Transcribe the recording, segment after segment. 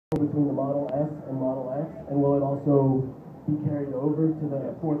between the Model S and Model X, and will it also be carried over to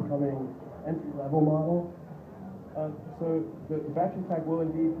the forthcoming entry-level model? So the battery pack will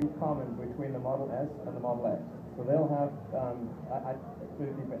indeed be common between the Model S and the Model X. So they'll have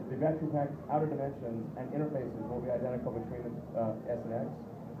the battery pack outer dimensions and interfaces will be identical between the S and X.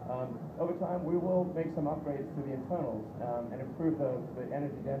 Over time, we will make some upgrades to the internals and improve the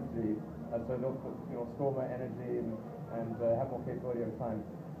energy density, so they'll store more energy and have more capability over time.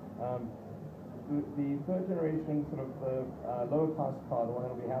 The third generation, sort of the lower cost car, the one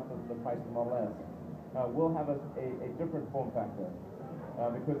that will be half the price of the Model S, will have a different form factor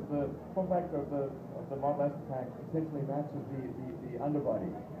because the form factor of the Model S pack essentially matches the underbody,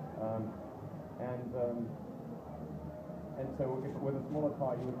 and so with a smaller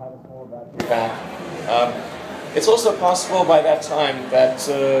car you would have a smaller battery pack. It's also possible by that time that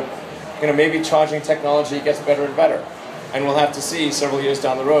maybe charging technology gets better and better. And we'll have to see several years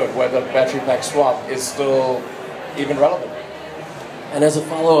down the road whether battery pack swap is still even relevant. And as a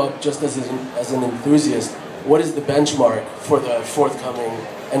follow-up, just as an enthusiast, what is the benchmark for the forthcoming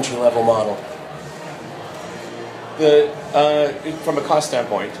entry-level model? From a cost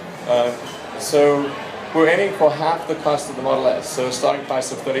standpoint, so we're aiming for half the cost of the Model S, so a starting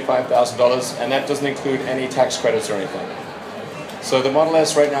price of $35,000, and that doesn't include any tax credits or anything. So the Model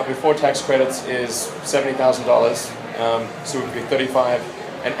S right now, before tax credits, is $70,000. So it would be 35,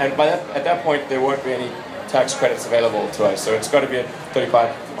 and at that point there won't be any tax credits available to us. So it's got to be at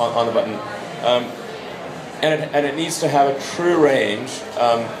 35 on the button, and it needs to have a true range,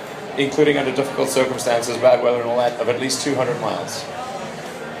 including under difficult circumstances, bad weather and all that, of at least 200 miles.